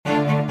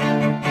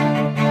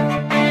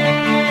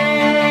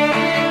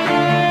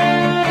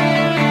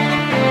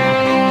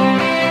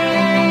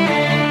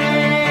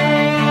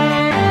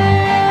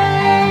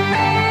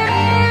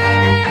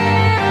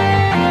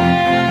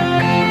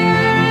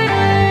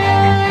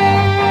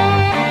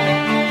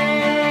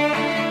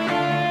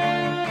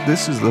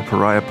This is the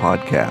Pariah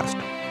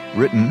podcast,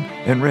 written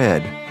and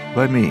read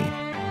by me,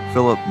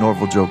 Philip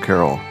Norval Joe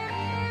Carroll.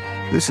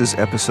 This is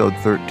episode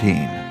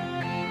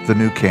 13, The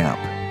New Camp.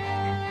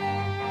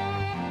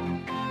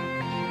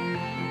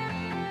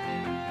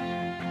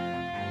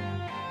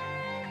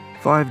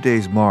 Five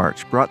days'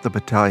 march brought the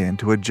battalion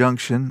to a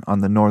junction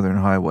on the northern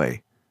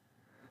highway.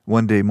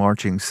 One day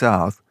marching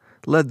south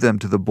led them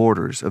to the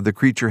borders of the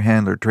creature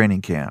handler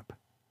training camp.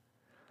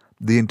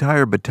 The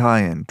entire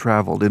battalion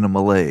traveled in a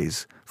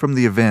malaise from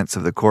the events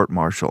of the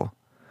court-martial.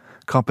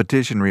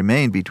 Competition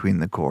remained between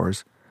the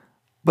corps,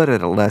 but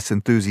at a less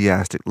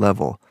enthusiastic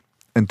level,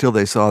 until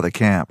they saw the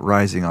camp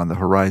rising on the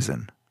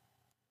horizon.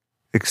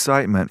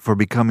 Excitement for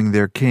becoming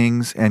their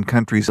king's and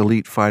country's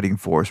elite fighting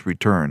force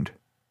returned.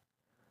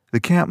 The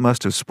camp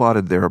must have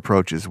spotted their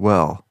approach as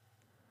well.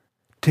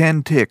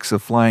 10 ticks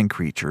of flying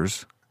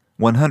creatures,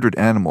 100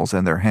 animals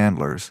and their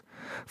handlers,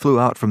 flew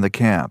out from the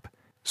camp,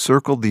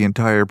 circled the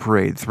entire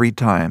parade 3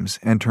 times,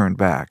 and turned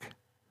back.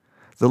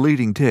 The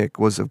leading tick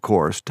was, of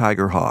course,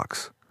 tiger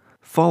hawks.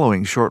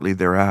 Following shortly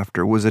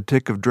thereafter was a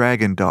tick of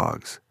dragon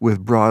dogs,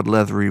 with broad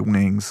leathery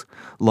wings,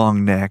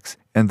 long necks,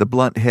 and the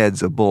blunt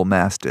heads of bull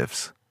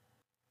mastiffs.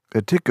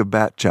 A tick of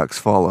bat chucks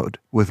followed,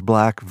 with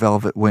black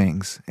velvet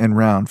wings and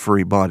round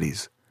furry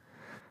bodies.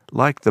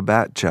 Like the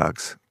bat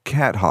chucks,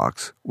 cat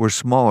hawks were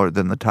smaller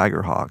than the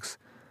tiger hawks,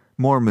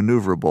 more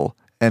maneuverable,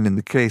 and in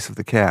the case of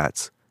the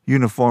cats,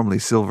 uniformly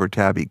silver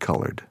tabby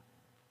colored.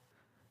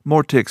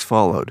 More ticks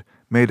followed,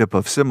 made up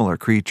of similar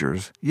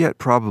creatures, yet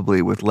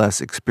probably with less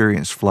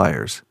experienced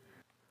flyers.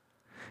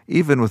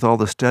 Even with all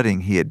the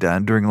studying he had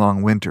done during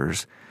long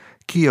winters,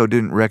 Keo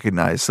didn't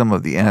recognize some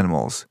of the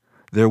animals,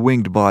 their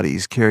winged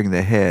bodies carrying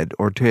the head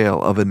or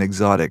tail of an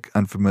exotic,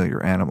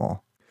 unfamiliar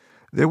animal.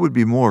 There would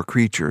be more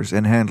creatures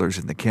and handlers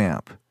in the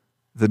camp,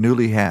 the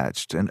newly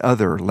hatched and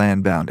other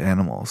land-bound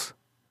animals.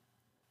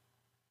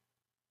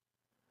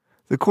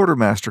 The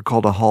quartermaster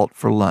called a halt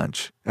for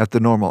lunch at the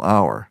normal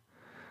hour.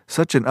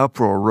 Such an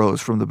uproar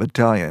rose from the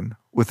battalion,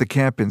 with the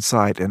camp in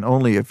sight and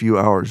only a few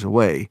hours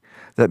away,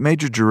 that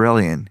Major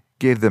Jurelian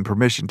gave them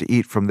permission to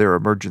eat from their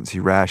emergency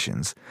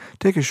rations,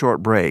 take a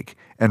short break,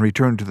 and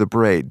return to the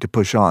parade to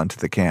push on to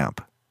the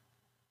camp.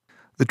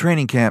 The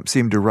training camp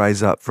seemed to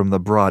rise up from the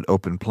broad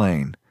open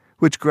plain,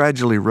 which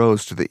gradually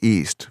rose to the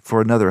east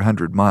for another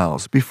 100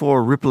 miles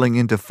before rippling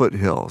into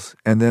foothills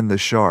and then the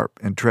sharp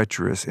and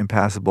treacherous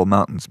impassable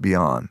mountains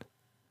beyond.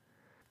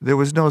 There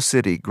was no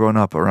city grown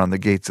up around the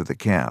gates of the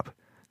camp.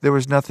 There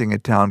was nothing a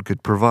town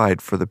could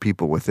provide for the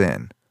people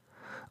within.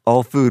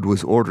 All food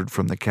was ordered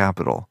from the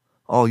capital.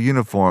 All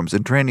uniforms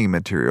and training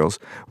materials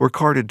were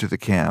carted to the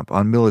camp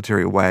on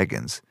military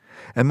wagons,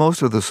 and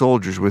most of the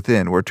soldiers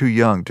within were too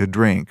young to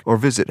drink or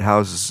visit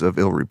houses of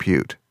ill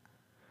repute.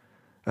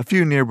 A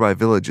few nearby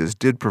villages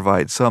did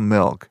provide some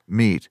milk,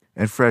 meat,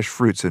 and fresh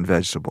fruits and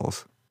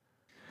vegetables.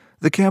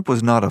 The camp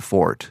was not a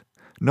fort.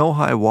 No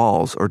high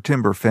walls or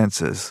timber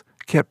fences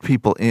kept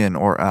people in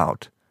or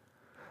out.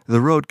 The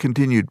road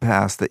continued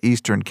past the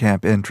eastern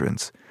camp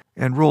entrance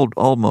and rolled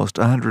almost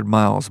 100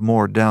 miles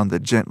more down the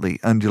gently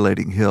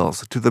undulating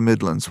hills to the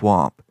midland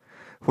swamp,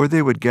 where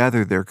they would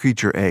gather their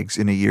creature eggs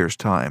in a year's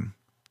time.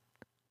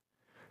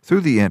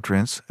 Through the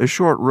entrance, a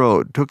short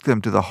road took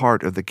them to the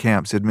heart of the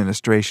camp's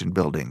administration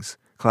buildings,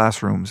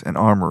 classrooms, and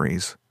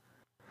armories.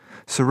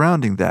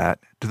 Surrounding that,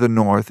 to the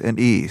north and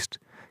east,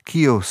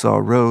 Keo saw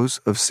rows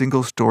of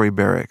single-story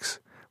barracks,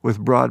 with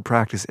broad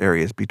practice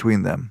areas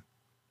between them.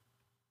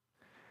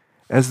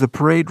 As the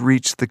parade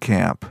reached the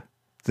camp,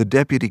 the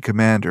deputy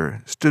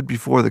commander stood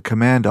before the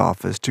command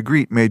office to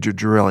greet Major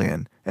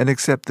Jurelian and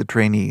accept the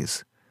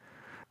trainees.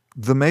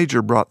 The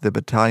major brought the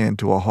battalion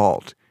to a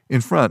halt in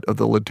front of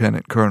the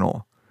lieutenant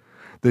colonel.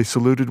 They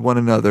saluted one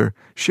another,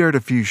 shared a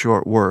few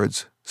short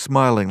words,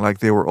 smiling like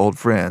they were old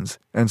friends,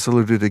 and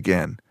saluted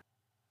again.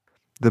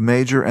 The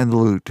major and the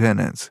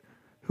lieutenants,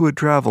 who had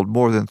traveled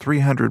more than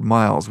 300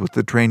 miles with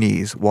the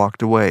trainees,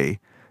 walked away,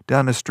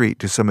 down a street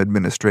to some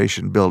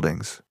administration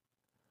buildings.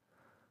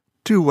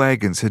 2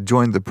 wagons had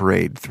joined the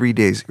parade 3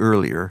 days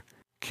earlier,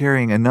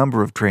 carrying a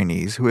number of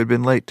trainees who had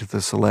been late to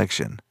the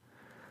selection.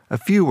 A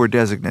few were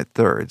designate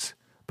thirds,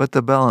 but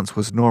the balance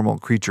was normal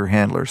creature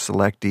handler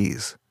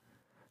selectees.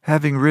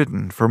 Having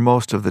ridden for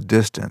most of the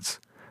distance,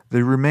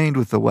 they remained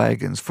with the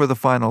wagons for the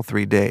final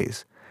 3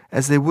 days,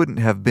 as they wouldn't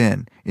have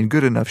been in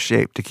good enough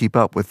shape to keep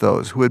up with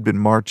those who had been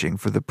marching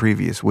for the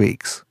previous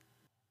weeks.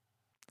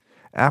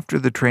 After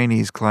the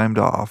trainees climbed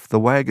off, the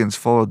wagons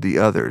followed the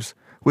others,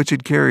 which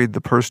had carried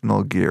the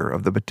personal gear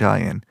of the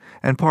battalion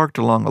and parked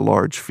along a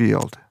large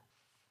field.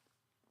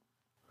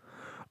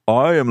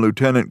 "I am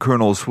Lieutenant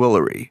Colonel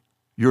Swillery,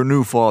 your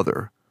new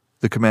father,"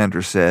 the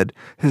commander said.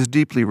 His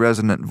deeply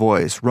resonant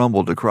voice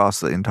rumbled across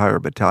the entire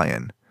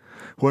battalion.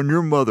 "When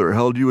your mother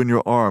held you in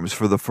your arms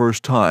for the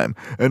first time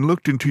and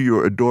looked into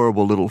your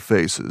adorable little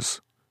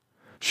faces,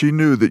 she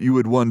knew that you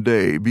would one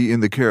day be in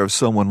the care of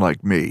someone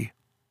like me.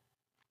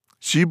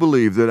 She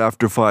believed that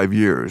after 5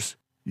 years,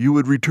 you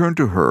would return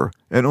to her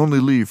and only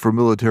leave for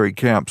military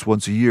camps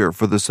once a year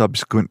for the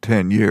subsequent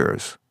 10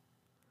 years.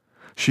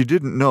 She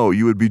didn't know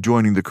you would be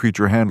joining the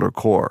Creature Handler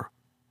Corps.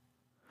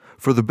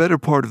 For the better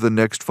part of the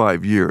next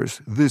 5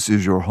 years, this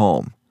is your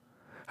home.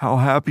 How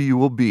happy you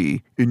will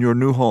be in your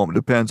new home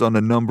depends on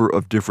a number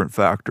of different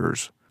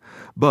factors.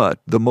 But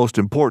the most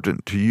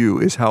important to you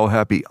is how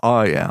happy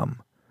I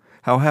am.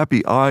 How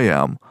happy I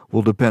am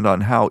will depend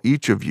on how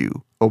each of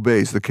you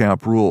obeys the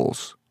camp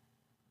rules.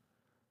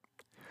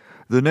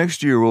 The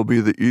next year will be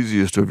the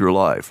easiest of your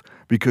life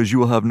because you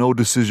will have no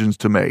decisions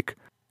to make.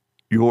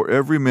 Your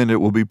every minute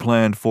will be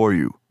planned for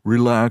you.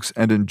 Relax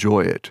and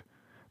enjoy it.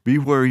 Be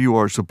where you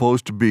are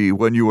supposed to be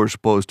when you are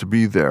supposed to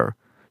be there.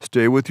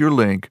 Stay with your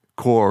link,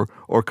 corps,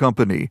 or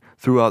company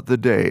throughout the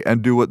day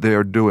and do what they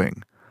are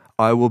doing.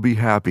 I will be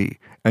happy,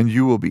 and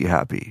you will be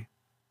happy.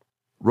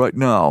 Right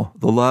now,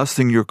 the last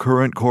thing your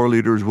current corps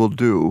leaders will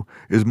do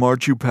is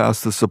march you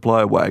past the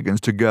supply wagons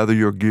to gather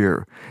your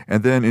gear,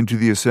 and then into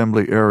the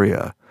assembly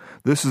area.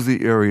 This is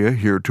the area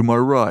here to my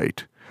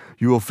right.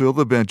 You will fill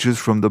the benches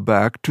from the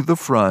back to the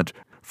front,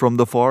 from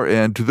the far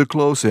end to the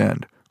close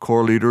end.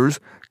 Corps leaders,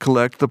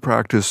 collect the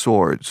practice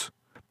swords.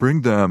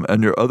 Bring them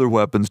and your other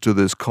weapons to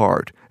this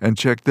cart, and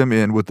check them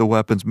in with the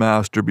weapons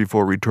master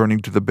before returning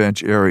to the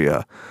bench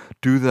area.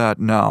 Do that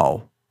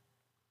now.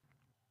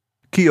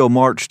 Keo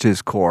marched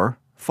his corps,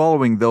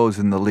 following those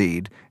in the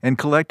lead, and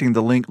collecting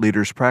the link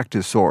leaders'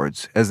 practice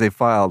swords as they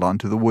filed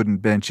onto the wooden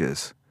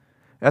benches.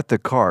 At the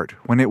cart,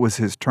 when it was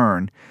his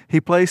turn,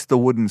 he placed the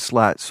wooden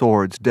slat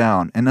swords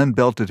down and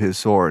unbelted his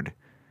sword.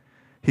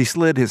 He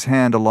slid his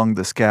hand along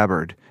the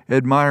scabbard,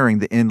 admiring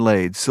the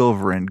inlaid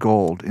silver and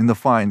gold in the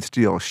fine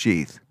steel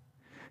sheath.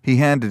 He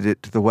handed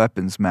it to the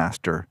weapons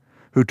master,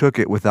 who took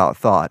it without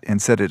thought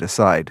and set it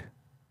aside.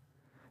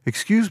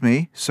 "Excuse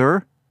me,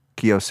 sir,"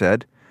 Keo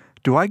said.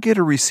 "Do I get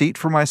a receipt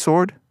for my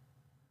sword?"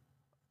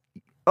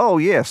 "Oh,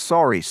 yes,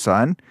 sorry,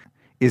 son.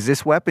 Is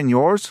this weapon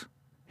yours?"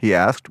 he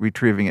asked,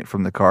 retrieving it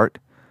from the cart.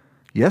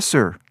 "Yes,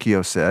 sir,"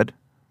 Keo said.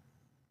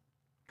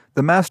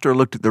 The master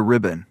looked at the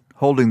ribbon,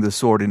 holding the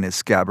sword in his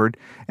scabbard,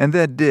 and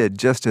then did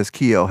just as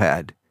Keo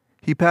had.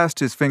 He passed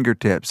his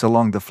fingertips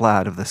along the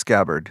flat of the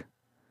scabbard.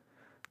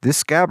 "This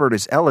scabbard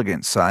is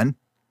elegant, son.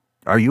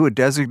 Are you a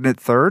designate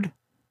third?"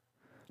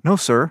 "No,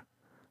 sir.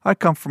 I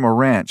come from a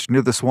ranch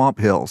near the swamp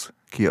hills,"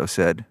 Keo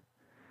said.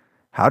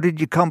 "How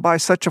did you come by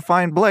such a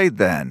fine blade,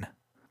 then?"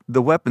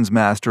 The weapons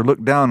master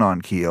looked down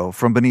on Keo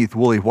from beneath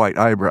woolly white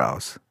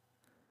eyebrows.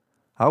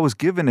 "I was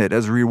given it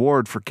as a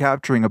reward for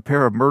capturing a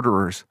pair of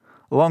murderers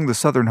along the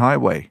southern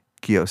highway,"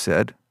 Keo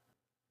said.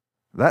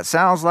 "That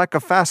sounds like a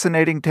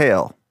fascinating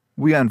tale.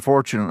 We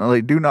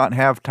unfortunately do not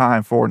have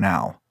time for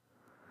now.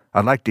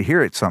 I'd like to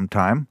hear it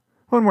sometime,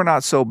 when we're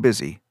not so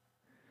busy.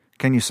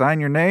 Can you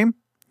sign your name?"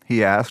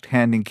 he asked,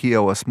 handing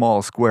Keo a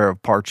small square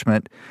of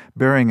parchment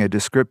bearing a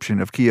description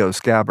of Keo's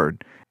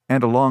scabbard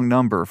and a long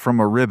number from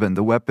a ribbon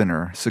the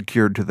weaponer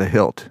secured to the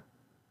hilt.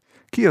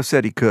 Keo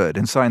said he could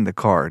and signed the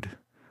card.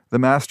 The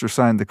master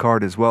signed the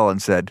card as well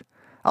and said,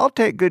 "I'll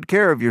take good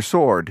care of your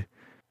sword.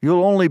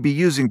 You'll only be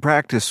using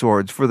practice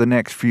swords for the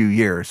next few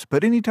years,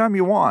 but any time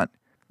you want,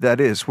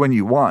 that is, when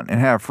you want and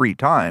have free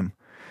time,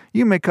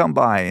 you may come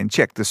by and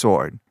check the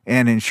sword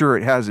and ensure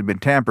it hasn't been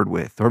tampered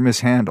with or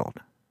mishandled."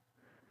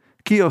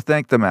 Keo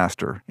thanked the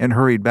master and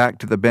hurried back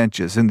to the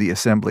benches in the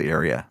assembly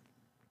area.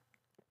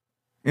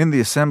 In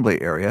the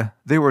assembly area,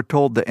 they were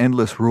told the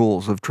endless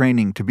rules of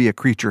training to be a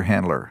creature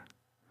handler.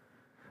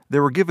 They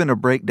were given a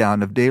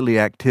breakdown of daily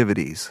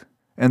activities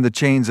and the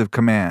chains of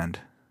command.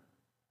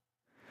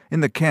 In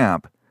the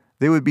camp,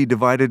 they would be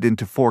divided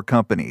into 4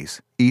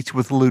 companies, each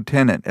with a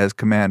lieutenant as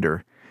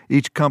commander.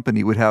 Each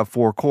company would have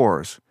 4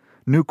 corps.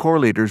 New corps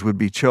leaders would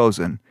be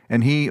chosen,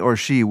 and he or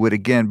she would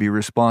again be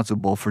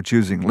responsible for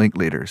choosing link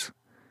leaders.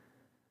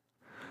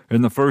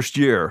 In the first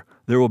year,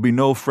 there will be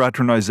no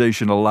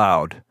fraternization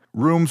allowed.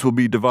 Rooms will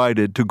be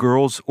divided to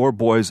girls or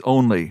boys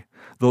only,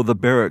 though the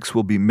barracks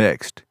will be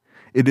mixed.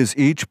 It is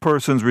each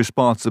person's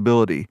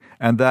responsibility,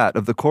 and that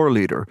of the corps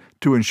leader,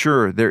 to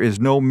ensure there is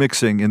no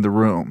mixing in the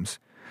rooms.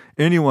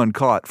 Anyone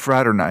caught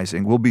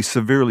fraternizing will be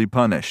severely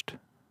punished.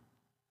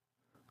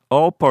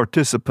 All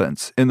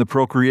participants in the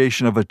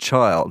procreation of a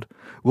child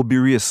will be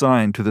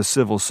reassigned to the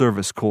Civil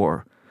Service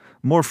Corps.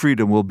 More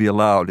freedom will be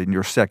allowed in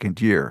your second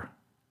year.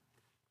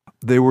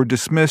 They were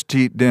dismissed to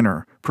eat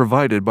dinner,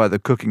 provided by the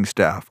cooking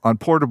staff, on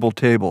portable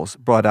tables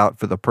brought out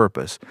for the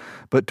purpose,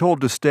 but told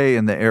to stay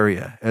in the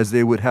area as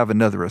they would have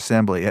another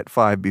assembly at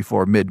 5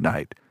 before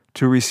midnight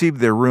to receive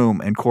their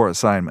room and corps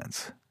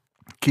assignments.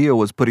 Keo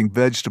was putting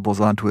vegetables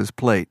onto his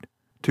plate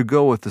to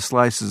go with the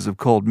slices of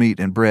cold meat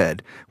and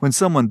bread when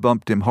someone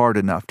bumped him hard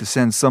enough to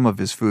send some of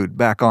his food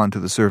back onto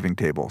the serving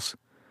tables.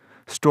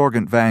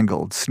 Storgent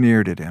Vangold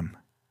sneered at him.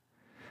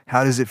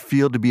 "How does it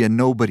feel to be a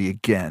nobody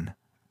again,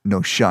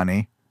 no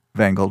shunny?"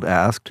 Vangold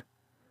asked.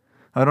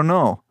 "I don't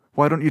know.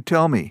 Why don't you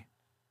tell me?"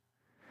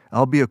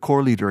 "I'll be a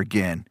corps leader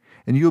again,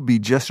 and you'll be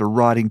just a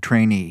rotting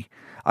trainee.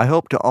 I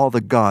hope to all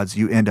the gods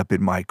you end up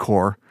in my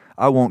corps.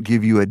 I won't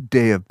give you a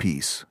day of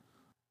peace."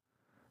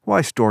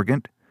 "Why,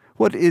 Storgent?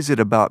 What is it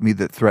about me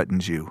that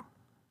threatens you?"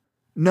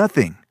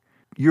 "Nothing.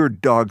 You're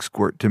dog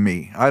squirt to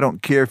me. I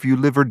don't care if you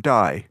live or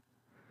die."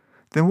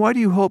 Then why do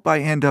you hope I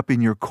end up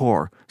in your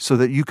corps so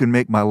that you can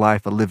make my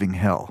life a living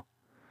hell?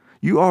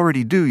 You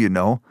already do, you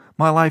know.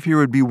 My life here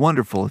would be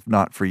wonderful if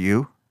not for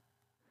you.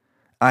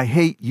 I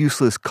hate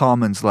useless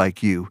commons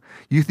like you.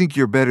 You think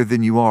you're better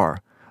than you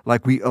are,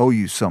 like we owe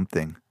you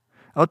something.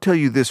 I'll tell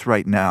you this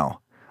right now.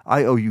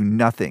 I owe you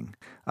nothing.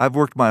 I've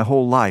worked my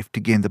whole life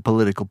to gain the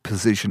political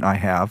position I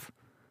have.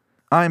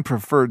 I'm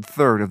preferred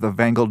third of the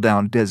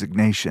Vangeldown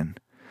designation.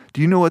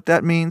 Do you know what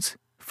that means,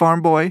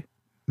 farm boy?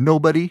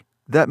 Nobody?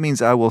 That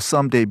means I will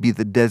someday be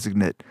the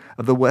designate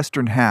of the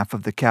western half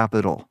of the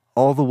capital,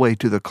 all the way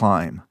to the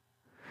climb.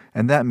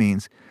 And that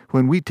means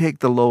when we take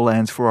the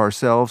lowlands for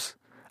ourselves,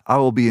 I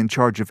will be in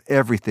charge of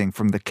everything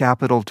from the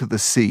capital to the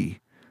sea.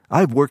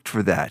 I've worked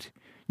for that.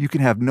 You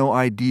can have no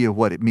idea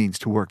what it means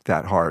to work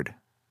that hard.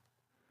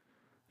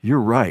 You're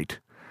right.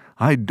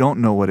 I don't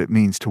know what it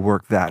means to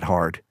work that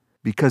hard,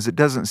 because it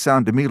doesn't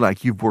sound to me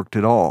like you've worked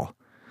at all.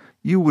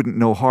 You wouldn't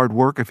know hard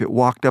work if it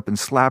walked up and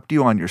slapped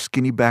you on your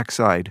skinny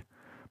backside.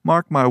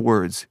 Mark my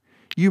words,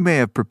 you may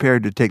have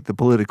prepared to take the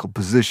political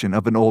position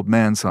of an old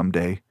man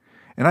someday,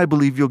 and I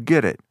believe you'll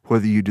get it,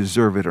 whether you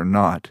deserve it or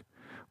not.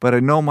 But I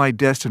know my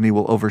destiny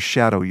will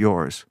overshadow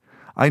yours.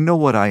 I know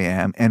what I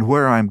am and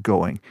where I'm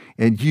going,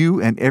 and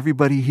you and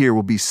everybody here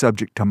will be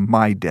subject to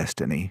my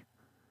destiny.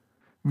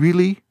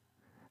 Really?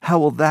 How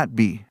will that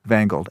be?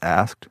 Vangold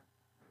asked.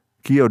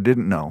 Keo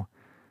didn't know.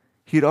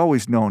 He'd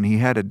always known he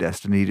had a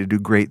destiny to do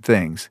great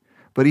things,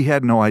 but he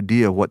had no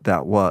idea what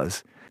that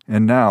was,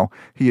 and now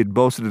he had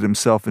boasted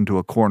himself into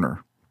a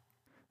corner.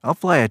 I'll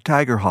fly a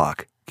tiger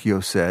hawk, Keo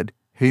said.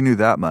 He knew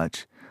that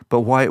much,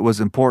 but why it was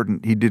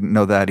important he didn't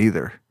know that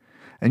either.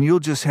 And you'll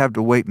just have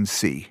to wait and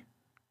see.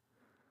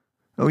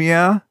 Oh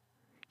yeah?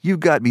 You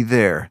got me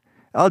there.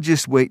 I'll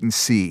just wait and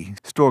see,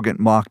 Storgent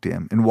mocked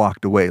him and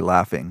walked away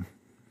laughing.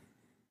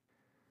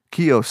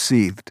 Keo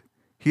seethed.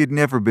 He had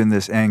never been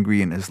this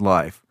angry in his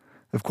life.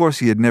 Of course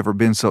he had never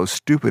been so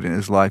stupid in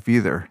his life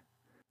either.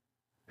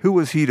 Who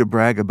was he to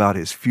brag about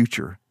his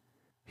future?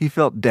 He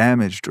felt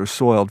damaged or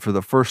soiled for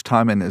the first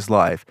time in his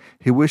life.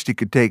 He wished he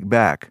could take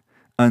back,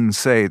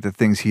 unsay the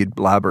things he had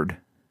blabbered.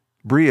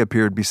 Bree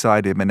appeared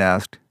beside him and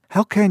asked,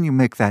 "How can you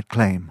make that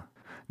claim?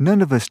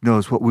 None of us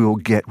knows what we will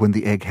get when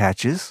the egg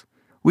hatches.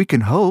 We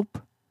can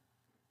hope."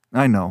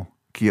 "I know,"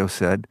 Keo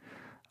said.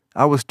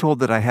 "I was told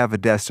that I have a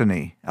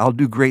destiny. I'll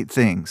do great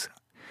things.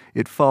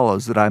 It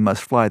follows that I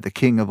must fly the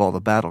king of all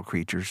the battle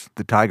creatures,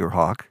 the tiger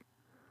hawk."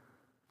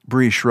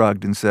 Bree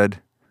shrugged and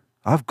said,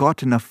 "I've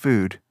got enough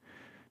food.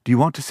 Do you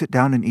want to sit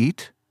down and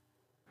eat?"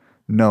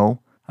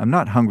 "No, I'm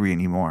not hungry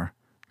anymore,"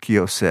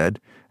 Keo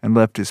said, and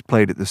left his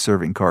plate at the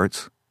serving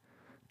carts.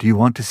 "Do you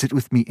want to sit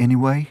with me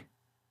anyway?"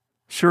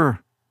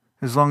 "Sure,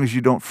 as long as you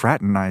don't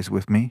fraternize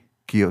with me,"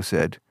 Keo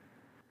said.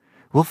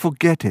 "Well,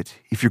 forget it,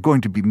 if you're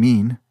going to be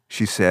mean,"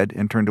 she said,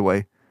 and turned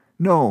away.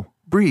 "No,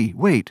 Bree,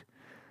 wait.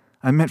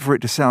 I meant for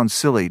it to sound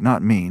silly,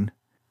 not mean.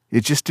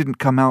 It just didn't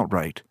come out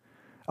right.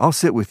 I'll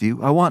sit with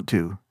you. I want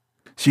to."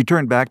 She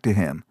turned back to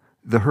him,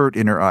 the hurt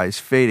in her eyes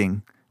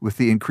fading with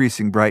the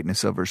increasing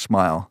brightness of her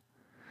smile.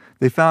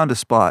 They found a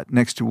spot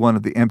next to one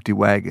of the empty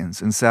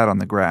wagons and sat on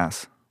the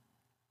grass.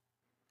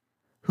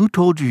 "Who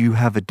told you you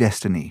have a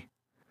destiny?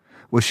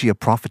 Was she a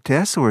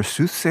prophetess or a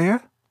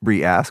soothsayer?"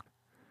 Bree asked.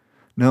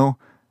 "No,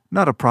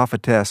 not a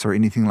prophetess or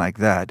anything like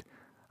that.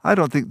 I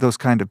don't think those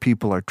kind of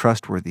people are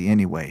trustworthy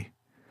anyway.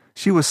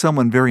 She was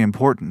someone very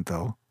important,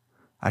 though.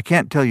 I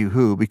can't tell you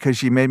who, because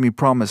she made me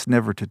promise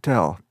never to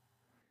tell."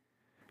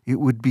 "It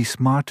would be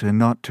smarter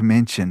not to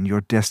mention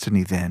your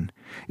destiny then,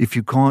 if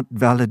you can't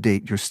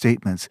validate your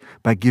statements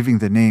by giving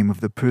the name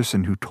of the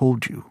person who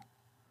told you."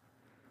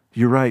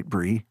 "You're right,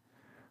 Bree.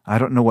 I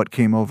don't know what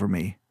came over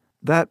me.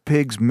 That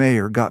pig's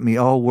mayor got me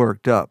all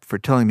worked up for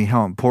telling me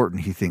how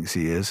important he thinks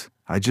he is.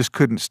 I just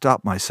couldn't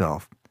stop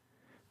myself."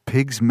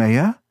 "Pig's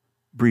mayor?"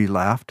 Bree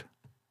laughed.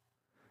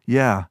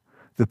 "Yeah,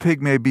 the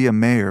pig may be a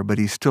mayor, but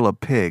he's still a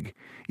pig,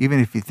 even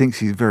if he thinks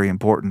he's very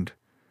important.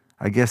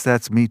 I guess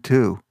that's me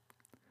too."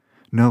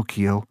 "No,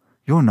 Keo,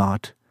 you're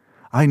not.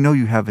 I know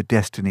you have a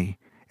destiny,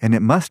 and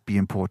it must be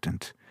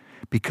important,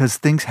 because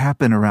things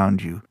happen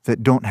around you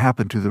that don't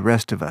happen to the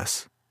rest of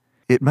us.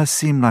 It must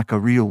seem like a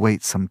real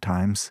weight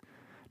sometimes,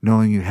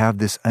 knowing you have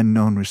this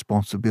unknown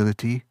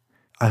responsibility.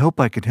 I hope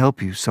I can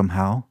help you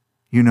somehow.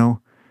 You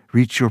know,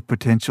 reach your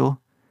potential,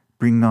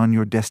 bring on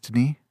your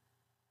destiny."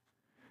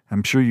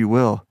 "I'm sure you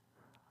will.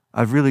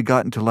 I've really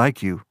gotten to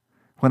like you.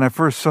 When I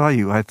first saw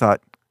you, I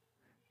thought—"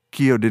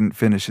 Keo didn't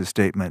finish his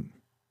statement.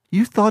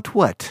 "You thought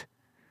what?"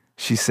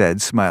 she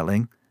said,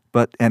 smiling,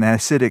 but an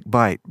acidic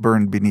bite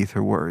burned beneath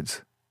her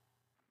words.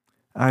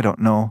 "I don't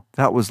know.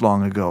 That was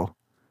long ago."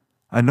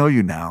 "I know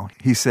you now,"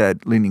 he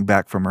said, leaning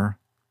back from her.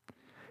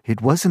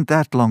 "It wasn't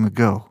that long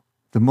ago.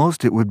 The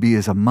most it would be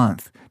is a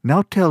month.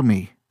 Now tell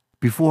me,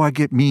 before I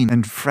get mean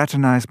and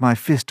fraternize my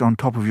fist on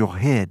top of your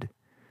head,"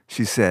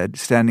 she said,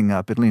 standing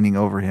up and leaning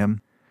over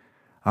him.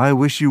 "I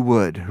wish you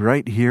would,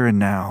 right here and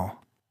now."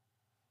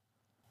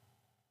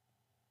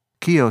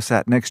 Keo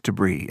sat next to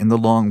Bree in the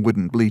long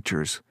wooden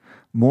bleachers.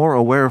 more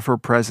aware of her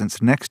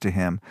presence next to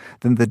him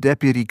than the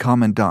deputy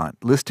commandant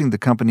listing the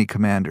company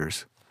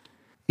commanders.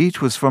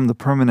 Each was from the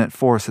permanent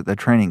force at the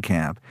training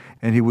camp,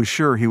 and he was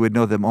sure he would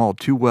know them all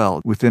too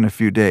well within a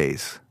few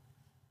days.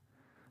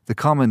 The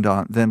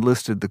commandant then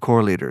listed the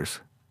corps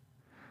leaders.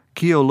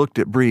 Keo looked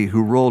at Bree,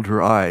 who rolled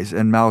her eyes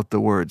and mouthed the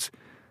words,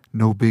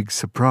 "No big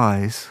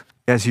surprise,"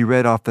 as he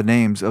read off the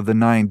names of the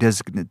 9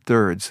 designate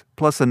thirds,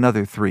 plus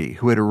another 3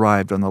 who had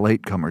arrived on the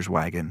latecomers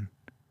wagon.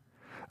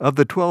 Of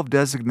the 12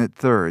 designate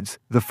thirds,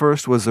 the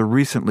first was a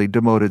recently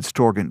demoted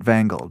Storgent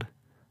Vangold.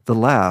 The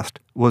last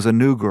was a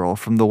new girl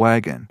from the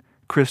wagon,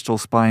 Crystal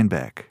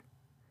Spinebeck.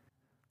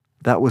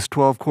 That was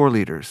 12 corps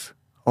leaders,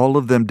 all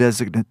of them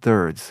designate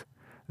thirds.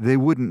 They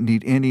wouldn't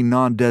need any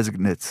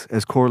non-designates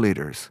as corps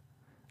leaders.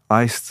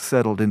 Ice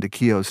settled into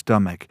Keo's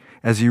stomach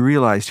as he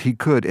realized he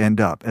could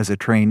end up as a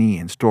trainee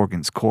in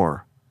Storgent's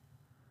corps.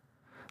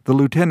 The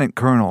lieutenant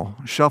colonel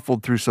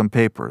shuffled through some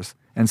papers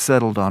and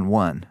settled on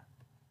one.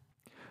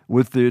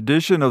 "With the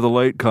addition of the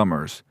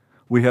latecomers,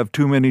 we have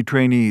too many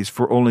trainees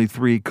for only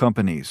 3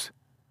 companies.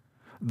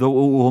 Though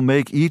it will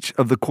make each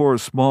of the corps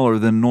smaller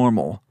than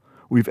normal,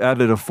 we've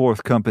added a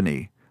 4th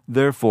company.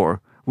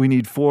 Therefore, we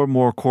need 4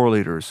 more corps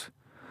leaders.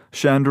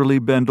 Chandlerly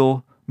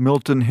Bendel,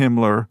 Milton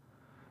Himmler,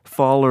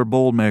 Fowler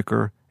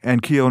Boldmaker,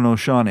 and Kiono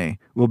Shane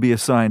will be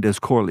assigned as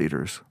corps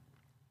leaders."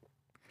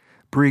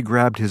 Bree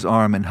grabbed his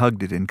arm and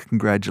hugged it in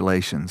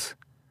congratulations.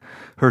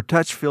 Her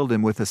touch filled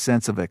him with a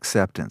sense of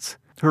acceptance.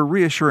 Her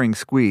reassuring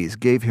squeeze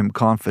gave him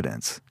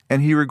confidence,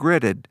 and he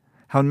regretted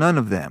how none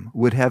of them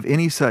would have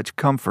any such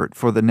comfort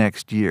for the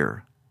next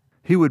year.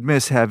 He would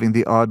miss having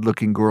the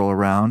odd-looking girl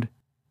around.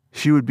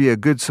 She would be a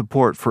good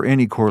support for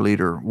any corps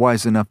leader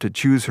wise enough to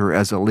choose her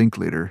as a link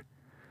leader.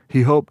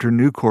 He hoped her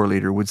new corps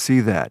leader would see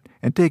that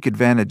and take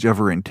advantage of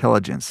her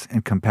intelligence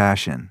and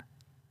compassion.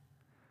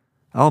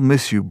 "I'll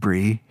miss you,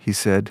 Bree," he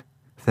said.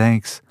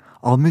 "Thanks.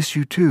 I'll miss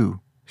you too,"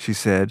 she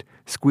said,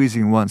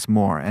 squeezing once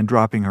more and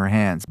dropping her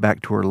hands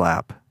back to her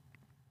lap.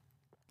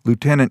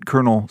 Lieutenant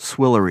Colonel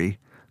Swillery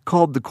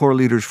called the corps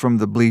leaders from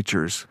the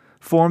bleachers,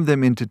 formed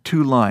them into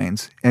 2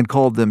 lines, and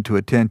called them to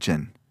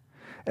attention.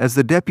 As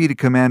the deputy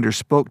commander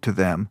spoke to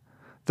them,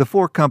 the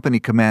 4 company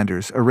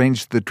commanders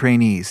arranged the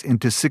trainees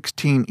into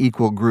 16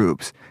 equal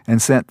groups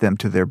and sent them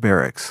to their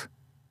barracks.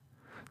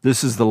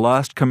 "This is the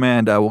last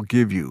command I will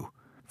give you.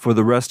 For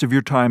the rest of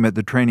your time at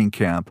the training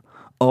camp,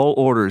 all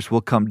orders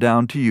will come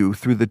down to you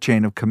through the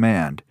chain of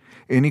command.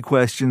 Any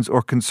questions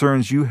or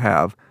concerns you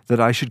have that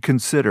I should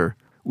consider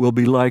will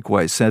be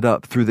likewise sent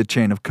up through the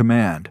chain of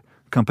command.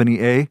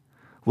 Company A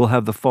will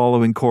have the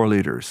following corps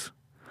leaders."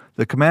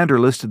 The commander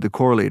listed the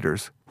corps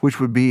leaders, which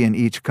would be in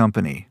each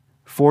company.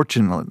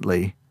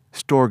 Fortunately,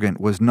 Storgent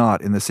was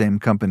not in the same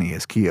company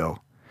as Keo.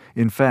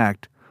 In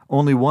fact,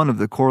 only one of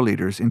the corps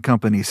leaders in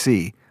Company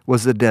C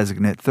was the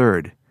designate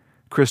third,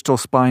 Crystal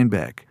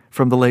Spinebeck,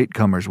 from the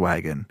latecomers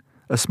wagon,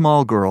 a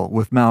small girl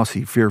with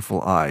mousy,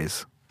 fearful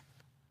eyes.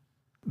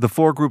 The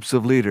 4 groups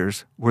of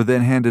leaders were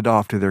then handed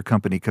off to their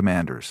company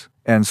commanders,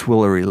 and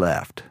Swillery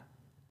left.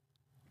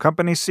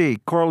 "Company C,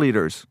 corps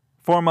leaders,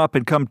 form up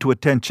and come to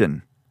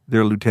attention,"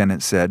 their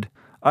lieutenant said.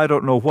 "I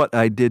don't know what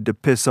I did to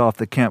piss off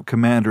the camp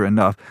commander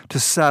enough to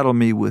saddle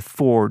me with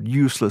 4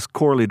 useless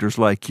corps leaders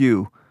like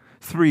you,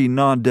 3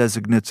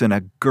 non-designates and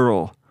a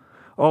girl.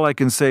 All I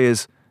can say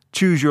is,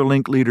 choose your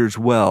link leaders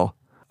well.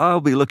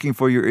 I'll be looking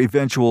for your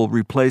eventual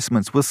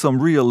replacements with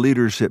some real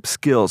leadership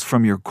skills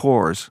from your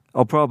corps.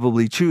 I'll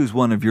probably choose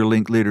one of your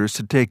link leaders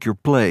to take your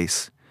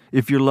place.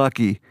 If you're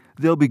lucky,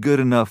 they'll be good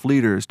enough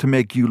leaders to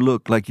make you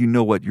look like you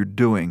know what you're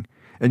doing,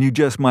 and you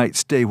just might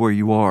stay where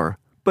you are,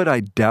 but I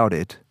doubt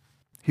it."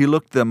 He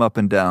looked them up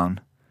and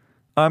down.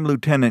 "I'm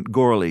Lieutenant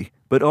Gorley,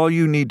 but all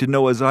you need to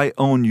know is I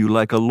own you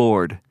like a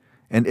lord,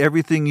 and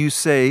everything you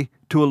say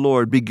to a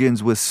lord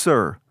begins with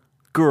sir.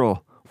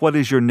 Girl, what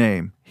is your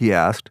name?" he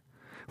asked.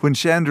 When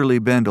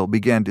Chandlerly Bendel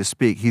began to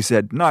speak, he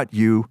said, "Not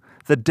you,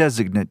 the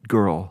designate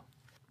girl."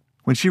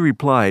 When she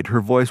replied,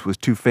 her voice was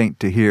too faint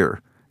to hear.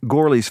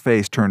 Gorley's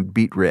face turned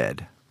beet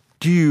red.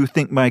 "Do you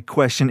think my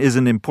question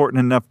isn't important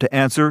enough to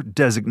answer,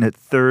 designate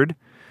third?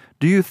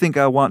 Do you think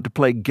I want to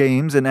play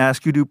games and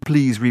ask you to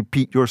please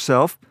repeat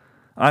yourself?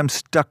 I'm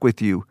stuck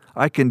with you.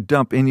 I can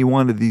dump any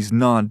one of these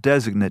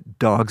non-designate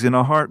dogs in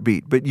a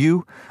heartbeat, but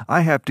you,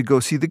 I have to go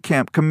see the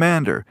camp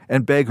commander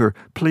and beg her,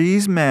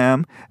 'Please,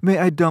 ma'am, may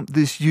I dump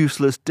this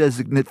useless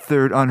designate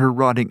third on her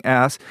rotting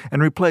ass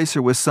and replace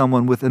her with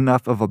someone with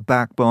enough of a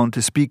backbone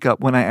to speak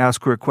up when I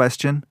ask her a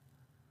question?'"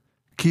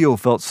 Keo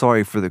felt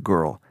sorry for the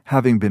girl,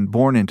 having been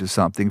born into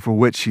something for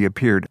which she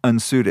appeared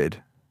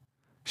unsuited.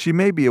 She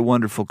may be a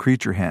wonderful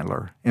creature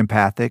handler,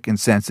 empathic and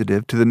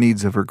sensitive to the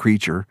needs of her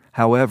creature.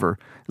 However,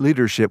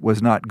 leadership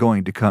was not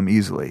going to come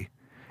easily,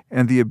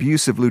 and the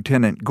abusive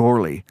Lieutenant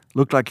Gorley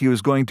looked like he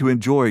was going to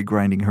enjoy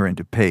grinding her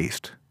into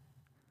paste.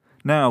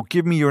 "Now,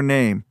 give me your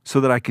name so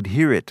that I could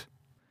hear it."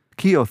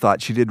 Keo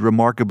thought she did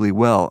remarkably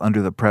well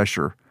under the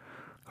pressure.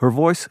 Her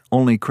voice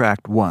only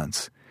cracked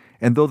once,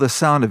 and though the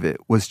sound of it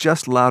was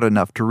just loud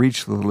enough to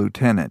reach the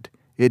lieutenant,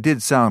 it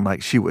did sound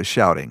like she was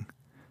shouting.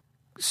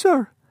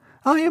 "Sir,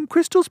 I am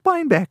Crystal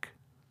Spinebeck."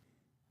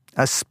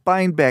 A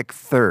Spinebeck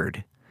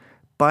third.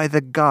 By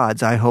the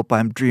gods, I hope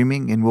I'm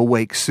dreaming and will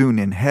wake soon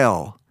in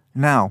hell.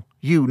 Now,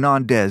 you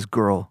non-Des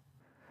girl.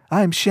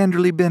 I'm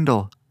Shenderly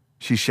Bindle,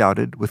 she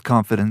shouted with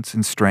confidence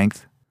and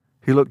strength.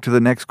 He looked to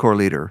the next corps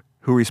leader,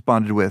 who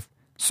responded with,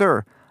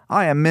 Sir,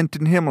 I am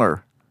Minton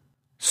Himmler.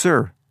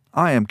 Sir,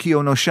 I am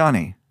Kyo no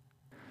Shani.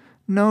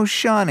 No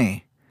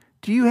Shani.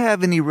 Do you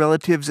have any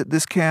relatives at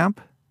this camp?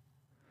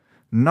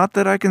 Not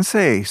that I can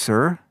say,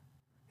 sir.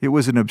 It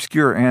was an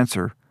obscure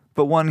answer,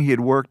 but one he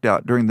had worked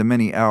out during the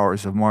many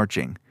hours of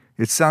marching.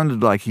 It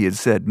sounded like he had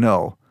said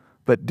no,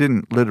 but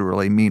didn't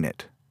literally mean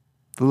it.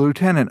 The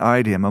lieutenant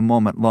eyed him a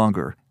moment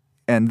longer,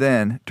 and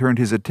then turned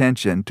his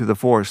attention to the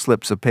 4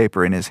 slips of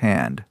paper in his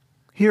hand.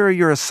 Here are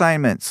your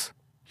assignments.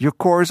 Your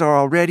corps are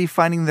already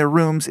finding their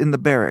rooms in the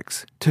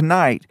barracks.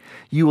 Tonight,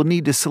 you will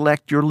need to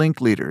select your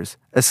link leaders,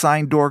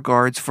 assign door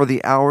guards for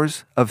the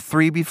hours of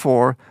 3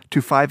 before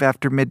to 5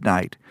 after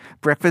midnight.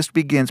 Breakfast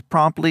begins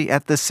promptly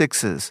at the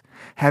 6s.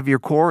 Have your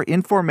corps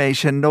in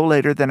formation no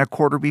later than a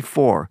quarter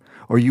before,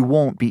 or you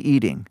won't be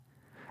eating.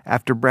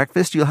 After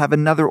breakfast, you'll have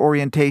another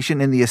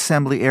orientation in the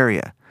assembly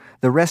area.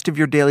 The rest of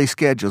your daily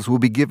schedules will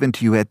be given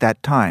to you at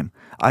that time.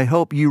 I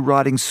hope you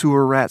rotting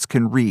sewer rats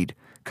can read.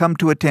 Come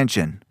to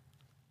attention.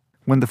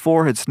 When the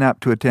 4 had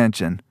snapped to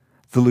attention,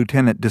 the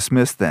lieutenant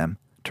dismissed them,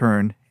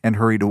 turned, and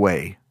hurried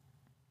away.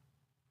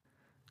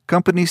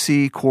 Company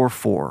C, Corps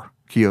 4,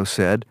 Kyo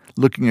said,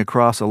 looking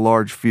across a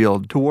large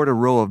field toward a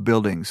row of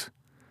buildings.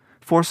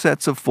 4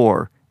 sets of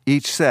 4,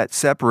 each set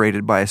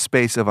separated by a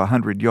space of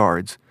 100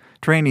 yards.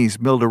 Trainees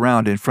milled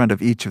around in front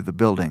of each of the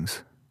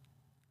buildings.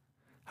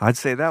 I'd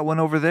say that one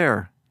over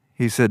there,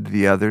 he said to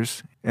the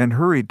others, and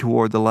hurried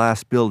toward the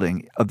last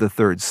building of the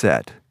 3rd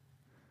set.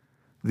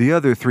 The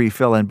other 3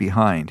 fell in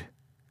behind.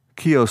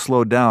 Kyo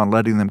slowed down,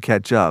 letting them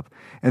catch up,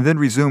 and then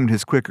resumed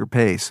his quicker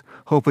pace,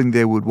 hoping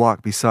they would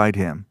walk beside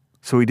him,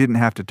 so he didn't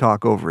have to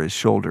talk over his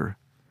shoulder.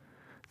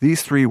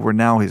 These 3 were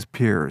now his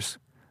peers.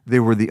 They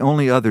were the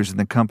only others in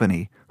the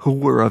company who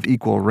were of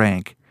equal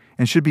rank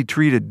and should be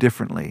treated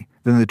differently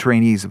than the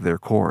trainees of their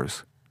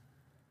corps.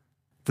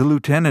 The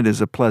lieutenant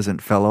is a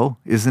pleasant fellow,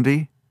 isn't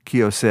he?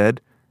 Kyo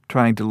said,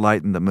 trying to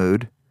lighten the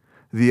mood.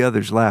 The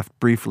others laughed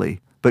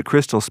briefly, but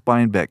Crystal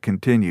Spinebeck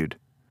continued.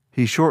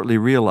 He shortly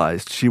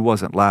realized she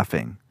wasn't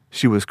laughing.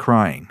 She was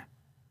crying.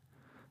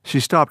 She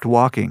stopped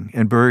walking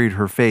and buried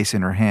her face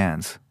in her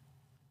hands.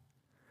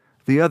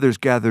 The others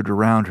gathered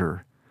around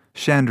her.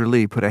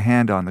 Chandlerly put a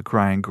hand on the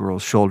crying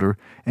girl's shoulder,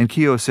 and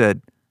Kyo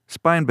said,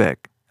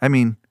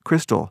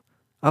 Crystal,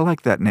 I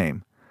like that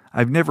name.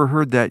 I've never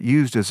heard that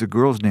used as a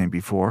girl's name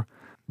before,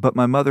 but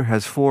my mother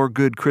has 4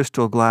 good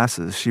crystal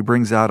glasses she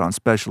brings out on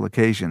special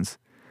occasions,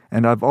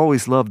 and I've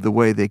always loved the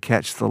way they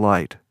catch the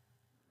light.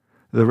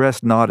 The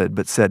rest nodded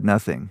but said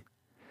nothing.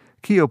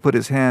 Kyo put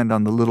his hand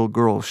on the little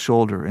girl's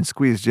shoulder and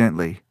squeezed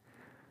gently.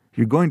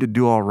 You're going to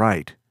do all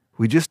right.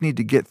 We just need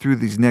to get through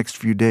these next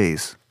few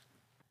days.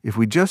 If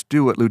we just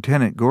do what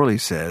Lieutenant Gorley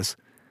says,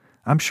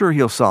 I'm sure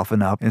he'll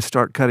soften up and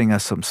start cutting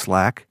us some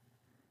slack.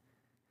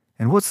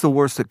 And what's the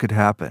worst that could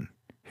happen?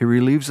 He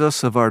relieves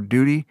us of our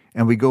duty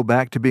and we go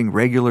back to being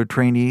regular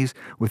trainees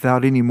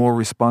without any more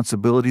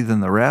responsibility than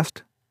the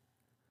rest?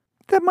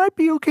 That might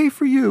be okay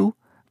for you,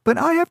 but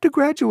I have to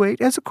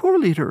graduate as a corps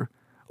leader,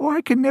 or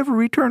I can never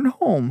return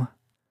home.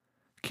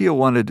 Kyo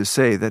wanted to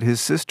say that his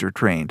sister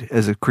trained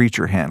as a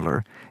creature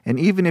handler, and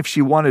even if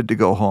she wanted to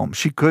go home,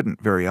 she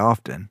couldn't very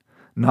often,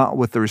 not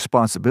with the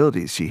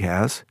responsibilities she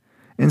has.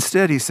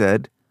 Instead, he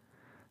said,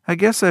 I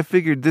guess I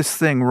figured this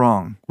thing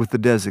wrong with the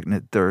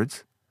designate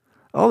thirds.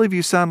 All of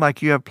you sound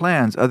like you have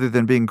plans other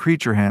than being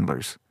creature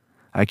handlers.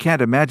 I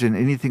can't imagine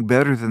anything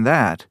better than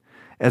that.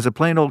 As a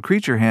plain old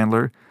creature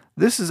handler,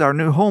 this is our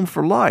new home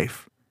for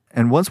life.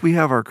 And once we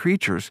have our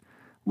creatures,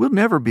 we'll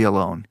never be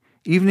alone,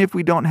 even if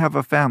we don't have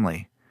a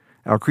family.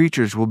 Our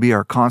creatures will be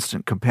our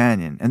constant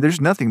companion, and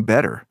there's nothing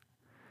better.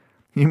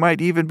 You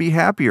might even be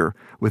happier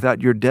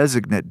without your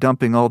designate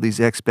dumping all these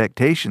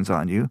expectations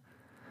on you.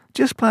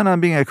 Just plan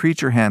on being a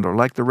creature handler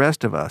like the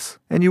rest of us,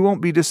 and you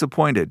won't be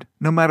disappointed,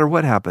 no matter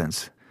what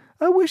happens.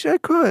 I wish I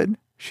could,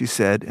 she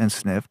said and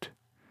sniffed.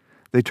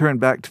 They turned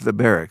back to the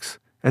barracks.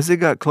 As they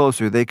got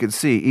closer, they could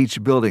see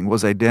each building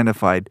was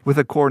identified with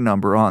a corps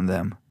number on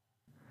them.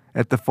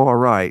 At the far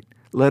right,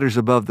 letters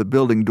above the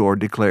building door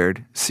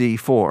declared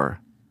C4.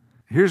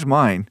 Here's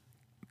mine.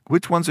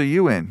 Which ones are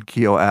you in?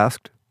 Kyo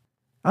asked.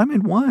 I'm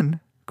in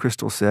 1,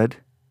 Crystal said.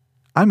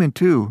 I'm in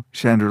 2,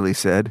 Chandlerly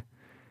said.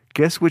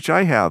 Guess which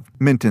I have,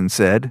 Minton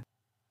said.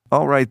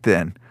 All right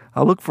then,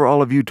 I'll look for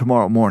all of you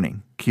tomorrow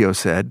morning, Kyo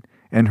said,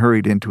 and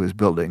hurried into his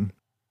building.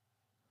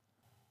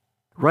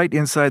 Right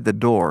inside the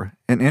door,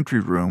 an entry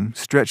room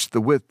stretched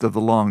the width of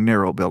the long,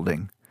 narrow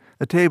building.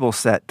 A table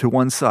sat to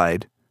one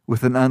side,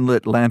 with an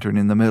unlit lantern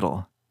in the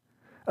middle.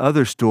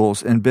 Other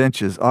stools and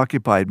benches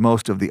occupied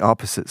most of the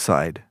opposite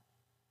side.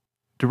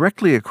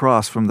 Directly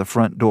across from the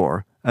front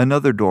door,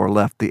 another door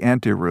left the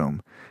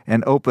anteroom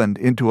and opened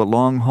into a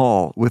long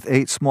hall with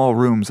 8 small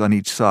rooms on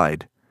each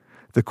side.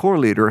 The corps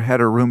leader had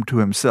a room to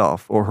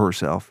himself or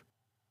herself.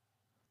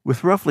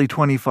 With roughly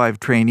 25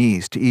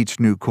 trainees to each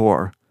new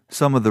corps,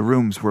 Some of the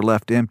rooms were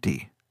left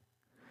empty.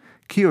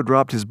 Keo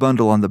dropped his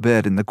bundle on the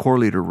bed in the Corps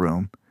Leader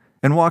room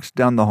and walked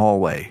down the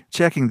hallway,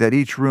 checking that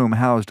each room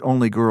housed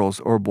only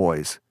girls or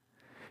boys.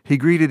 He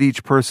greeted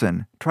each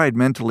person, tried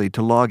mentally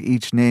to log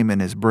each name in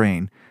his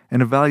brain,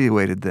 and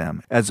evaluated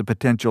them as a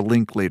potential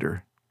link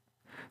leader.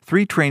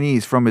 3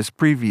 trainees from his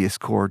previous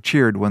corps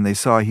cheered when they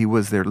saw he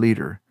was their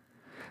leader.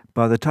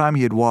 By the time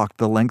he had walked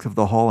the length of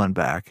the hall and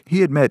back,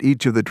 he had met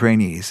each of the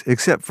trainees,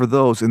 except for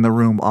those in the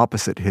room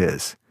opposite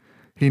his.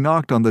 He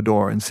knocked on the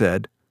door and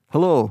said,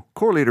 "Hello,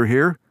 Corps Leader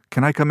here.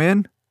 Can I come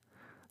in?"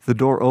 The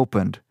door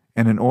opened,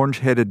 and an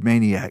orange-headed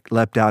maniac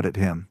leapt out at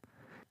him.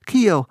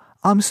 "Keo,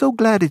 I'm so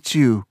glad it's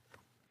you."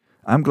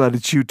 "I'm glad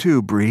it's you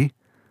too, Bree.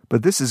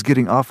 But this is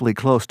getting awfully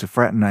close to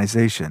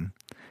fraternization."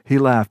 He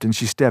laughed, and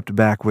she stepped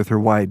back with her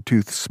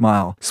wide-toothed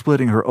smile,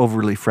 splitting her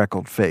overly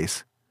freckled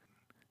face.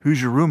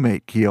 "Who's your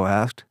roommate?" Keo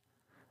asked.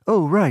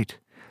 "Oh, right.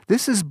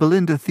 This is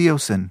Belinda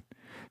Theosin.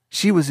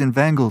 She was in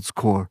Vangold's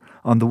corps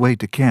on the way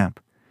to camp.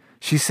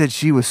 She said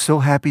she was so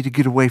happy to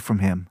get away from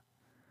him."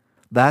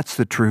 "That's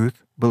the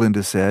truth,"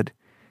 Belinda said.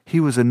 "He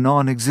was a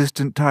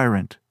non-existent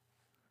tyrant."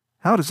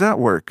 "How does that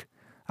work?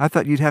 I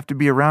thought you'd have to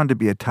be around to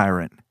be a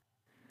tyrant."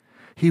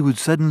 "He would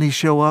suddenly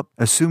show up,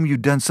 assume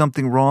you'd done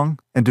something wrong,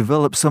 and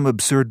develop some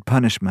absurd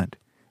punishment.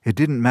 It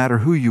didn't matter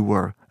who you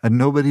were, a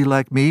nobody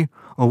like me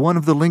or one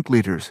of the link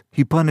leaders.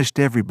 He punished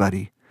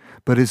everybody.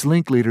 But his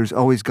link leaders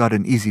always got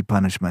an easy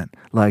punishment,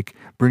 like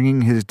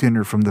bringing his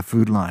dinner from the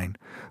food line,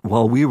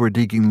 while we were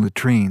digging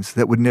latrines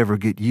that would never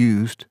get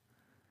used."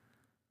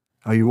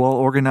 "Are you all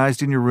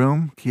organized in your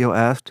room?" Keo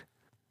asked.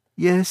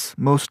 "Yes,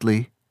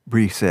 mostly,"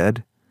 Bree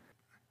said.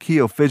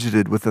 Keo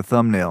fidgeted with the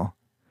thumbnail.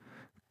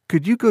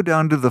 "Could you go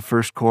down to the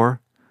first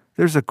corps?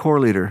 There's a corps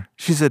leader.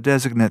 She's a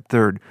designate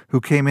third who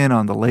came in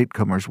on the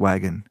latecomers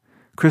wagon.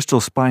 Crystal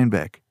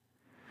Spinebeck.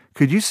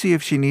 Could you see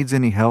if she needs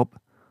any help?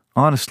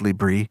 Honestly,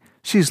 Bree,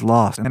 she's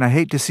lost, and I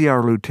hate to see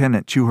our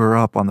lieutenant chew her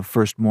up on the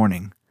first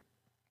morning."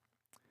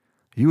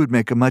 "You would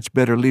make a much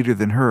better leader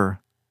than her."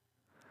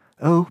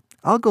 "Oh,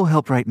 I'll go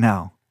help right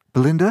now.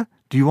 Belinda,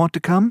 do you want to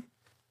come?"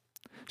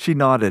 She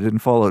nodded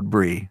and followed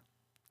Bree.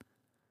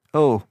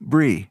 "Oh,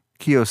 Bree,"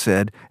 Keo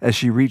said as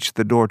she reached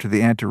the door to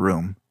the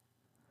anteroom.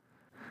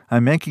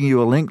 "I'm making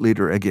you a link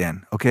leader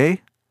again,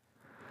 okay?"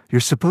 "You're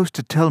supposed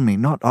to tell me,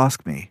 not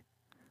ask me."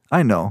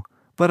 "I know,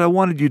 but I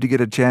wanted you to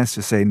get a chance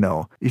to say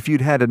no if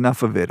you'd had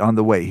enough of it on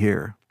the way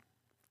here."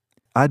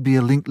 "I'd be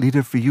a link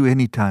leader for you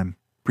any time,"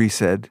 Bree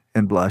said,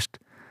 and blushed.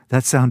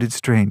 "That sounded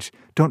strange.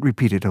 Don't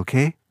repeat it,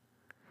 okay?"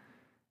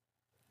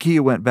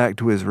 Keo went back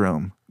to his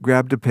room,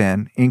 grabbed a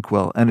pen,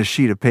 inkwell, and a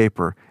sheet of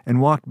paper, and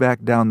walked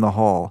back down the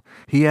hall.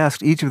 He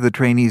asked each of the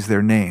trainees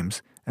their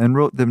names and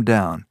wrote them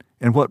down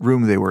and what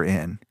room they were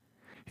in.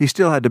 He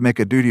still had to make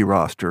a duty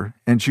roster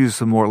and choose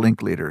some more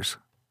link leaders.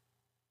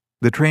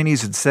 The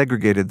trainees had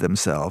segregated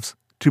themselves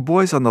to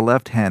boys on the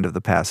left hand of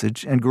the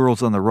passage and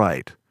girls on the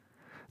right.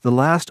 The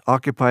last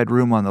occupied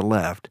room on the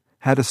left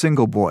had a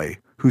single boy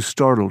who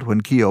startled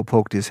when Keo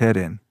poked his head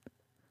in.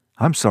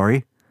 "I'm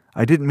sorry.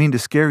 I didn't mean to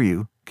scare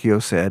you," Keo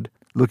said,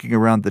 looking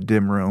around the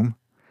dim room.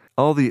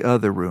 All the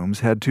other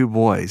rooms had 2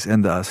 boys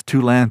and thus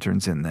 2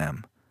 lanterns in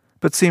them,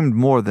 but seemed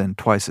more than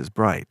twice as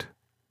bright.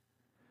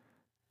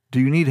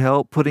 "Do you need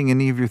help putting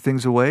any of your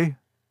things away?"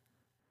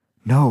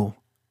 "No,"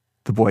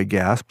 the boy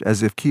gasped,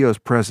 as if Keo's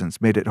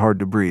presence made it hard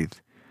to breathe.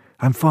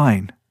 "I'm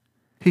fine."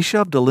 He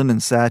shoved a linen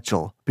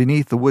satchel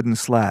beneath the wooden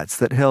slats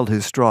that held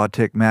his straw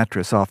tick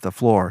mattress off the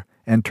floor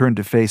and turned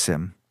to face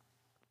him.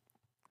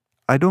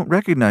 "I don't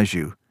recognize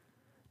you.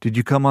 Did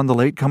you come on the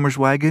latecomers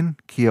wagon?"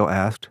 Keo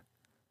asked.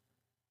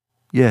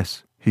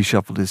 "Yes." He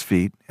shuffled his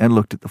feet and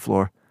looked at the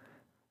floor.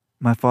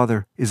 "My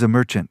father is a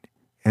merchant,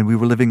 and we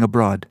were living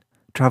abroad.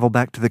 Travel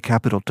back to the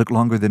capital took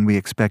longer than we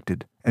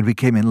expected, and we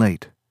came in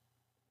late."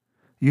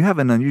 "You have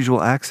an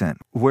unusual accent.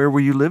 Where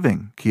were you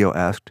living?" Keo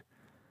asked.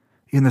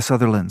 "In the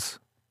Sutherlands."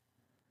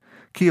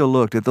 Keo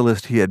looked at the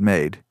list he had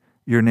made.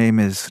 "Your name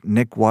is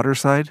Nick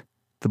Waterside?"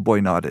 The boy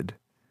nodded.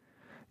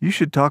 "You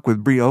should talk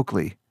with Bree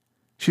Oakley.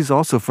 She's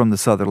also from the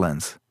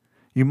Sutherlands.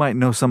 You might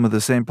know some of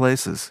the same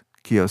places,"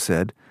 Keo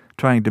said,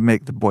 trying to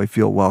make the boy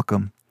feel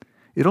welcome.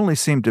 It only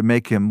seemed to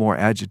make him more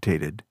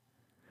agitated.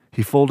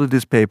 He folded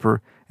his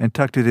paper and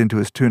tucked it into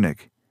his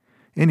tunic.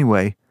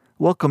 "Anyway,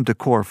 welcome to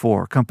Corps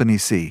 4, Company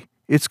C.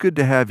 It's good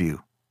to have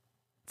you."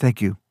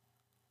 "Thank you,"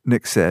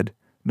 Nick said,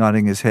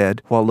 nodding his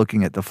head while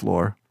looking at the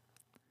floor.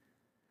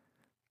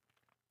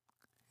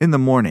 In the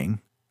morning,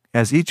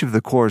 as each of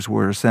the corps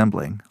were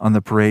assembling on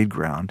the parade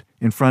ground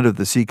in front of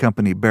the C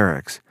Company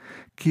barracks,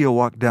 Keo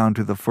walked down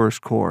to the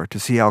first corps to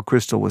see how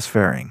Crystal was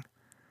faring.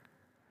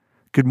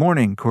 "Good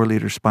morning, Corps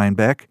Leader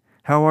Spinebeck.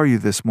 How are you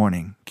this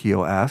morning?"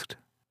 Keo asked.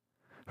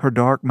 Her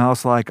dark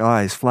mouse-like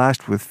eyes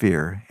flashed with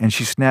fear, and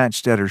she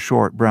snatched at her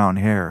short brown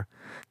hair.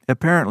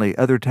 Apparently,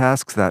 other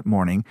tasks that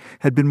morning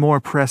had been more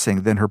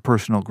pressing than her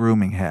personal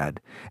grooming had,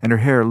 and her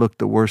hair looked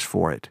the worse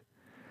for it.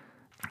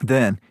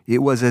 Then it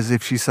was as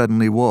if she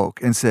suddenly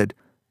woke and said,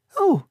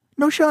 "Oh,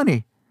 no,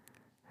 Shawnee.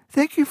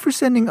 Thank you for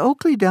sending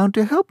Oakley down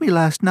to help me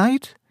last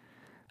night.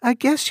 I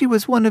guess she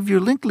was one of your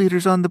link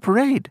leaders on the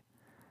parade.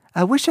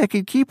 I wish I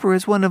could keep her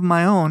as one of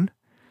my own.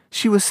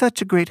 She was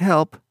such a great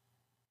help."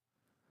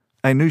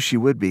 "I knew she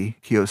would be,"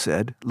 Keo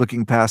said,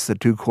 looking past the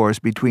 2 corps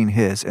between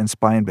his and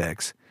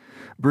Spinebeck's.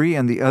 Bree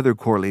and the other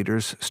corps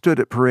leaders stood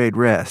at parade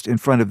rest in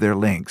front of their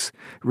links,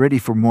 ready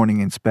for morning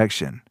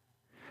inspection.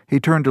 He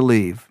turned to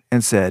leave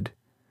and said,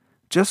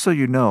 "Just so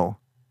you know,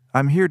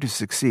 I'm here to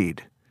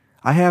succeed.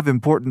 I have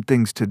important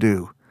things to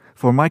do.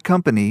 For my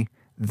company,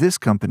 this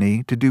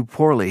company, to do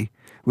poorly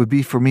would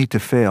be for me to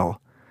fail,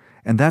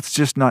 and that's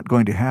just not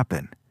going to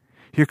happen.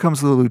 Here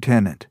comes the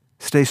lieutenant.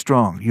 Stay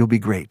strong. You'll be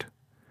great."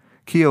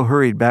 Keo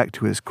hurried back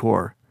to his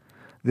corps.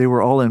 They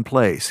were all in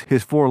place,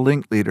 his 4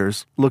 link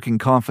leaders looking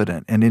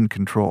confident and in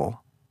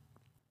control.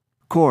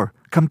 "Corps,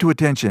 come to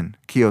attention,"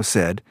 Keo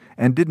said,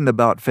 and did an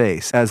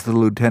about-face as the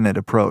lieutenant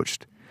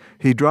approached.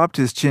 He dropped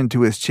his chin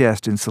to his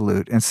chest in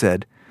salute and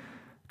said,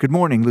 "Good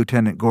morning,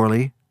 Lieutenant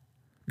Gorley."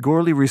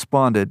 Gorley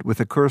responded with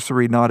a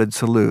cursory nodded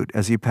salute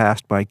as he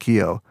passed by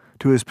Keo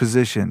to his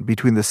position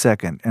between the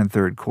 2nd and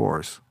 3rd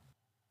Corps.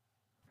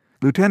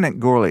 Lieutenant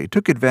Gorley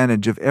took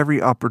advantage of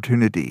every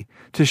opportunity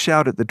to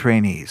shout at the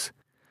trainees.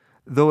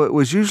 Though it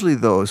was usually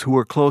those who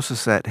were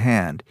closest at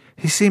hand,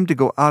 he seemed to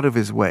go out of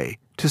his way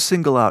to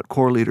single out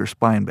Corps Leader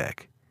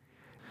Spinebeck.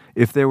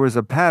 If there was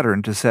a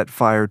pattern to set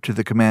fire to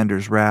the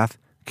commander's wrath,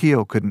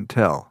 Keo couldn't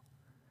tell.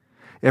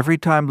 Every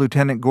time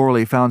Lieutenant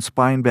Gorley found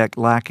Spinebeck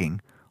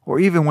lacking, or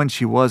even when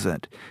she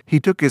wasn't, he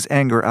took his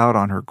anger out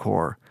on her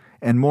corps,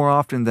 and more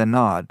often than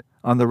not,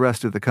 on the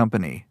rest of the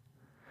company.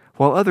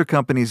 While other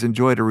companies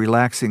enjoyed a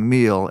relaxing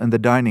meal in the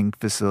dining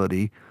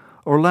facility,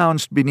 or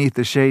lounged beneath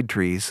the shade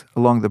trees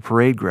along the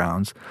parade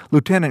grounds,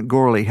 Lieutenant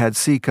Gorley had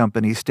C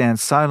Company stand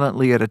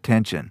silently at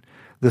attention,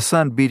 the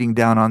sun beating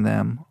down on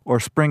them, or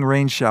spring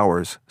rain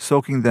showers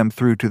soaking them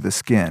through to the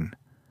skin.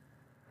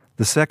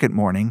 The second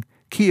morning,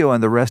 Keo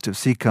and the rest of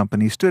C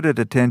Company stood at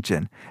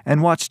attention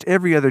and watched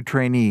every other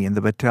trainee in the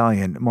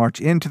battalion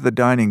march into the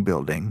dining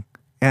building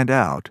and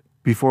out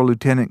before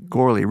Lieutenant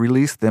Gorley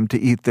released them to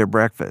eat their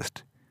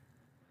breakfast.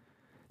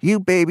 "You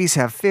babies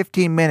have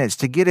 15 minutes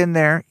to get in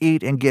there,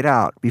 eat, and get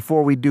out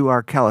before we do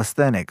our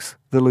calisthenics,"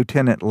 the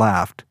lieutenant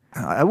laughed.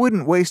 "I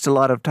wouldn't waste a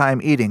lot of time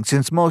eating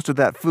since most of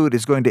that food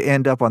is going to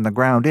end up on the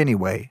ground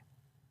anyway."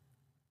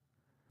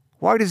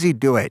 "Why does he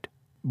do it?"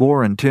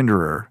 Boren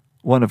Tinderer,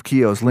 one of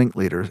Keo's link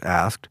leaders,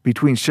 asked,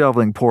 between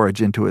shoveling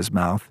porridge into his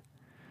mouth.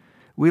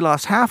 "We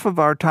lost half of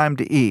our time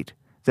to eat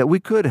that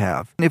we could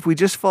have if we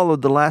just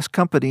followed the last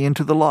company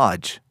into the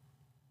lodge.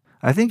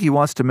 I think he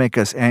wants to make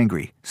us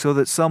angry so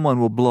that someone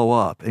will blow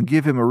up and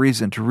give him a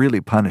reason to really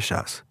punish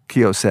us,"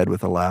 Keo said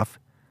with a laugh.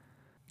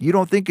 "You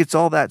don't think it's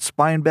all that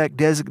Spinebeck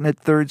designate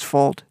third's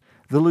fault?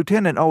 The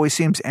lieutenant always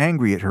seems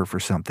angry at her for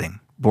something,"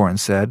 Boren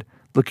said,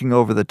 looking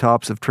over the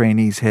tops of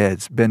trainees'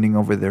 heads bending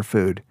over their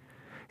food.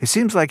 "It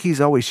seems like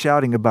he's always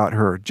shouting about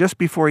her just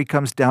before he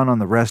comes down on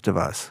the rest of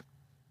us."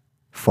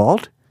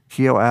 "Fault?"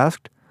 Keo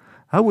asked.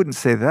 "I wouldn't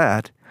say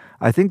that.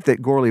 I think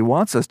that Gorley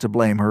wants us to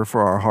blame her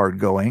for our hard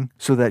going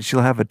so that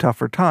she'll have a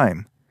tougher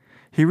time.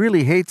 He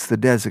really hates the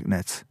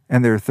designates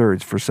and their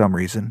thirds for some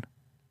reason."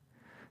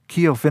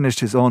 Keo finished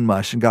his own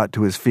mush and got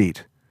to his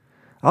feet.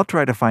 "I'll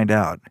try to find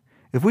out.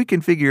 If we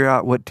can figure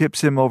out what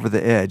tips him over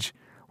the edge,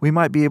 we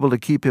might be able to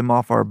keep him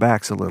off our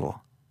backs a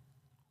little."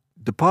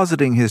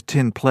 Depositing his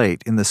tin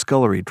plate in the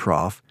scullery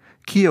trough,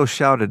 Keo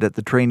shouted at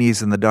the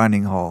trainees in the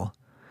dining hall.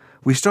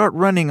 "We start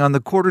running on the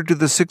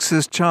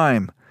 5:45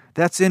 chime.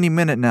 That's any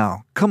minute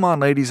now. Come on,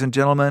 ladies and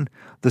gentlemen.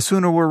 The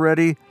sooner we're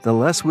ready, the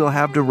less we'll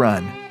have to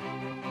run."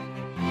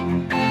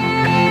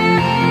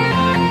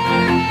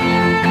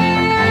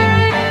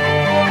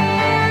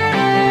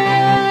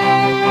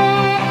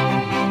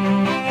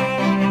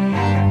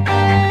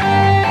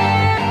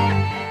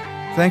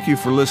 Thank you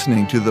for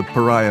listening to the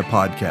Pariah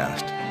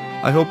podcast.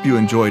 I hope you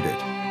enjoyed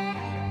it.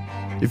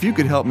 If you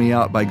could help me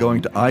out by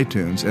going to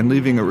iTunes and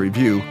leaving a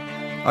review,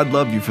 I'd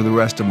love you for the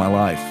rest of my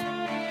life.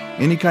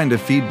 Any kind of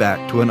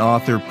feedback to an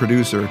author,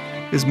 producer,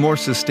 is more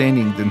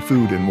sustaining than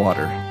food and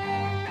water.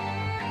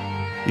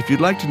 If you'd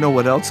like to know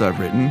what else I've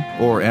written,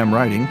 or am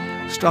writing,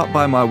 stop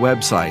by my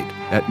website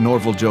at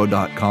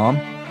norvaljoe.com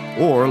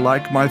or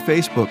like my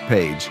Facebook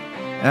page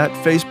at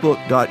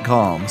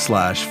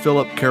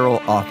facebook.com/Philip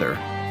Carroll Author.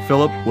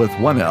 Philip with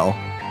 1 L,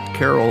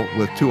 Carroll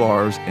with 2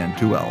 R's and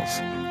 2 L's.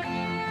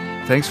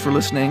 Thanks for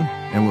listening,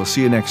 and we'll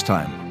see you next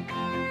time.